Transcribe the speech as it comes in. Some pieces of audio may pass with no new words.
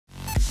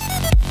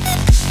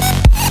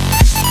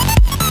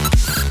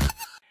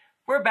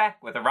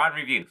back with the Ron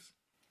Reviews.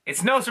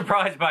 It's no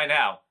surprise by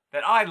now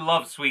that I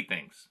love sweet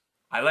things.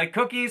 I like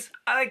cookies,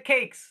 I like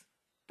cakes.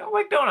 Don't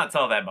like donuts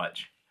all that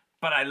much.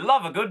 But I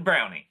love a good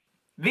brownie.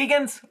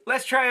 Vegans,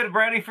 let's try out a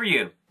brownie for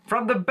you.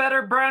 From the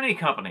Better Brownie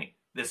Company.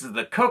 This is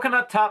the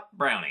Coconut Top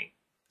Brownie.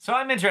 So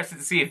I'm interested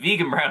to see if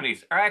vegan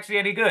brownies are actually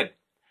any good.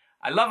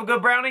 I love a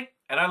good brownie,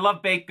 and I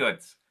love baked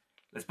goods.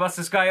 Let's bust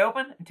this guy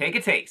open and take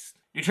a taste.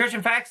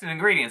 Nutrition facts and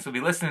ingredients will be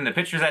listed in the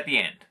pictures at the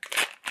end.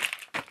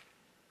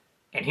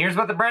 And here's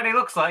what the brownie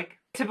looks like.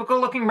 Typical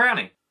looking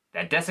brownie.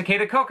 That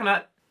desiccated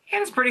coconut,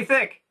 and it's pretty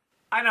thick.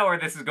 I know where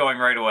this is going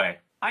right away.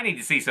 I need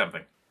to see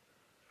something.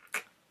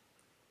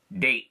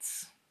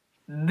 Dates.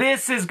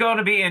 This is going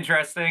to be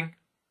interesting.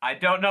 I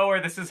don't know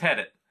where this is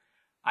headed.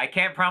 I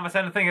can't promise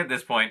anything at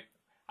this point.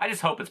 I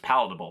just hope it's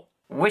palatable.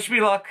 Wish me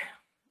luck.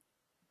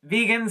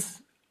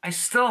 Vegans, I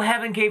still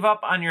haven't gave up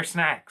on your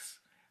snacks.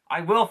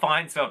 I will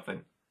find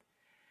something.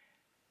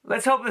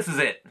 Let's hope this is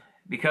it,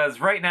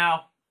 because right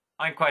now,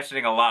 I'm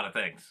questioning a lot of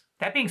things.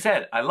 That being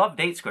said, I love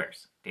date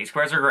squares. Date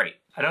squares are great.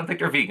 I don't think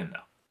they're vegan, though.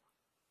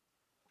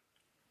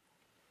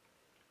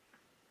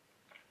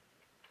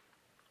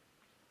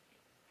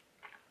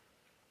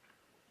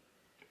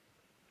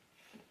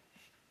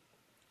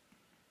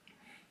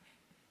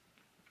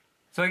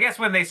 So I guess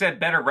when they said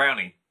better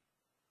brownie,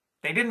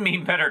 they didn't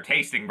mean better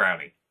tasting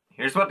brownie.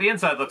 Here's what the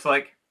inside looks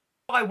like.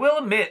 Well, I will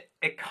admit,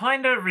 it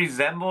kind of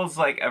resembles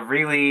like a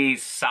really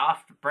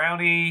soft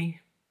brownie.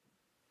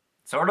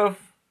 Sort of.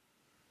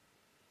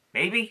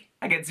 Maybe.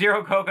 I get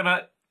zero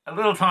coconut, a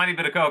little tiny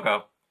bit of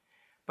cocoa,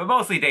 but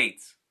mostly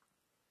dates.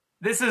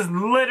 This is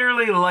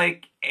literally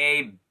like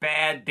a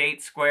bad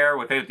date square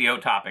without the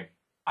oat topping.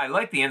 I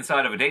like the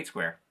inside of a date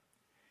square,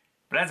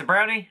 but as a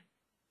brownie,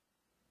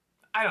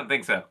 I don't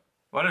think so.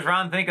 What does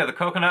Ron think of the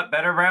Coconut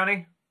Better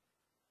Brownie?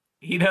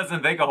 He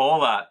doesn't think a whole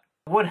lot.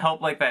 Would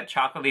help like that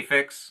chocolatey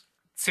fix.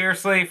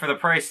 Seriously, for the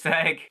price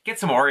tag, get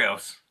some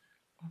Oreos.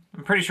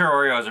 I'm pretty sure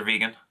Oreos are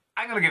vegan.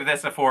 I'm gonna give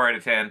this a 4 out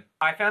of 10.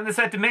 I found this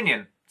at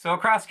Dominion, so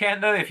across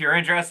Canada, if you're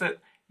interested,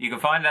 you can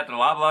find it at the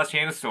Loblaws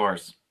chain of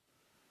stores.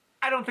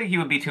 I don't think you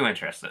would be too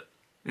interested.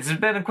 This has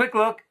been a quick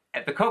look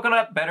at the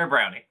Coconut Better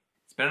Brownie.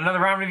 It's been another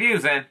Round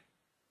Reviews, and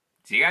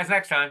see you guys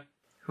next time.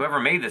 Whoever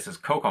made this is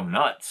Cocoa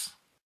Nuts.